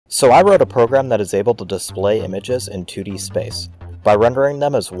So I wrote a program that is able to display images in 2D space by rendering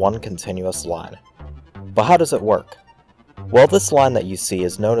them as one continuous line. But how does it work? Well, this line that you see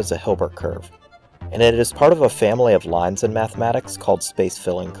is known as a Hilbert curve, and it is part of a family of lines in mathematics called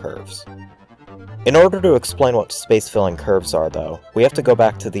space-filling curves. In order to explain what space-filling curves are, though, we have to go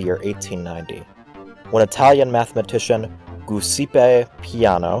back to the year 1890, when Italian mathematician Giuseppe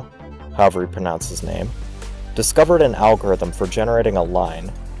Peano, however you pronounce his name, discovered an algorithm for generating a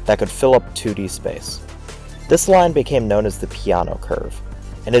line that could fill up 2D space. This line became known as the Peano curve,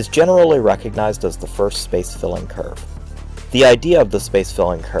 and is generally recognized as the first space-filling curve. The idea of the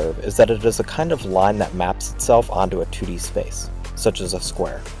space-filling curve is that it is a kind of line that maps itself onto a 2D space, such as a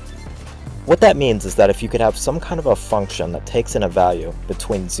square. What that means is that if you could have some kind of a function that takes in a value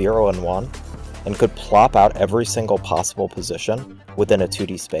between 0 and 1, and could plop out every single possible position within a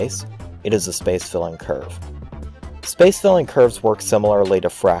 2D space, it is a space-filling curve. Space-filling curves work similarly to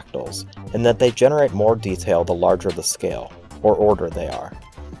fractals, in that they generate more detail the larger the scale, or order they are.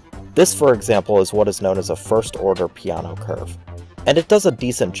 This, for example, is what is known as a first-order Peano curve, and it does a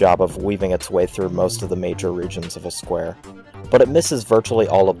decent job of weaving its way through most of the major regions of a square, but it misses virtually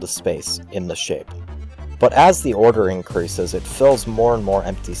all of the space in the shape. But as the order increases, it fills more and more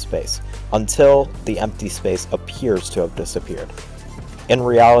empty space, until the empty space appears to have disappeared. In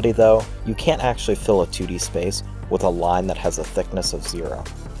reality, though, you can't actually fill a 2D space with a line that has a thickness of 0,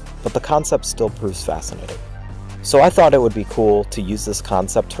 but the concept still proves fascinating. So I thought it would be cool to use this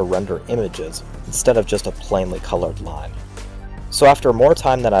concept to render images instead of just a plainly colored line. So after more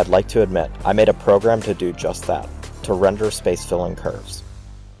time than I'd like to admit, I made a program to do just that, to render space-filling curves.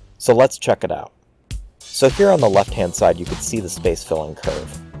 So let's check it out. So here on the left-hand side you can see the space-filling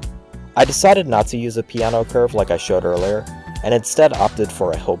curve. I decided not to use a Peano curve like I showed earlier, and instead opted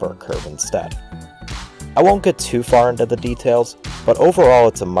for a Hilbert curve instead. I won't get too far into the details, but overall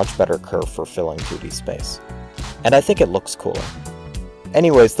it's a much better curve for filling 2D space. And I think it looks cooler.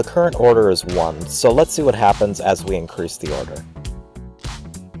 Anyways, the current order is 1, so let's see what happens as we increase the order.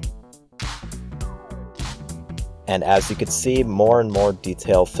 And as you can see, more and more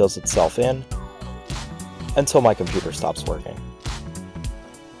detail fills itself in, until my computer stops working.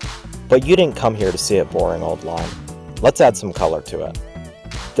 But you didn't come here to see a boring old line. Let's add some color to it.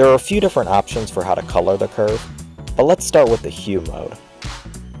 There are a few different options for how to color the curve, but let's start with the hue mode.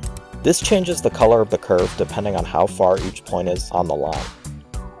 This changes the color of the curve depending on how far each point is on the line.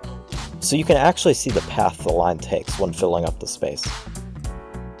 So you can actually see the path the line takes when filling up the space.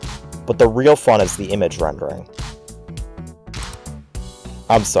 But the real fun is the image rendering.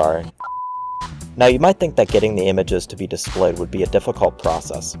 I'm sorry. Now you might think that getting the images to be displayed would be a difficult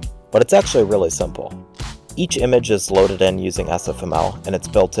process, but it's actually really simple. Each image is loaded in using SFML and its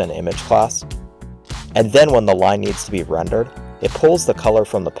built-in image class, and then when the line needs to be rendered, it pulls the color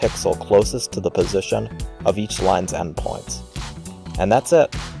from the pixel closest to the position of each line's endpoints. And that's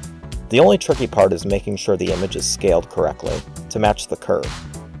it. The only tricky part is making sure the image is scaled correctly to match the curve,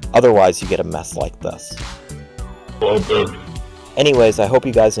 otherwise you get a mess like this. Anyways, I hope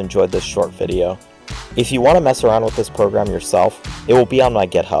you guys enjoyed this short video. If you want to mess around with this program yourself, it will be on my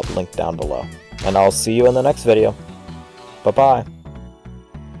GitHub, linked down below. And I'll see you in the next video. Bye-bye.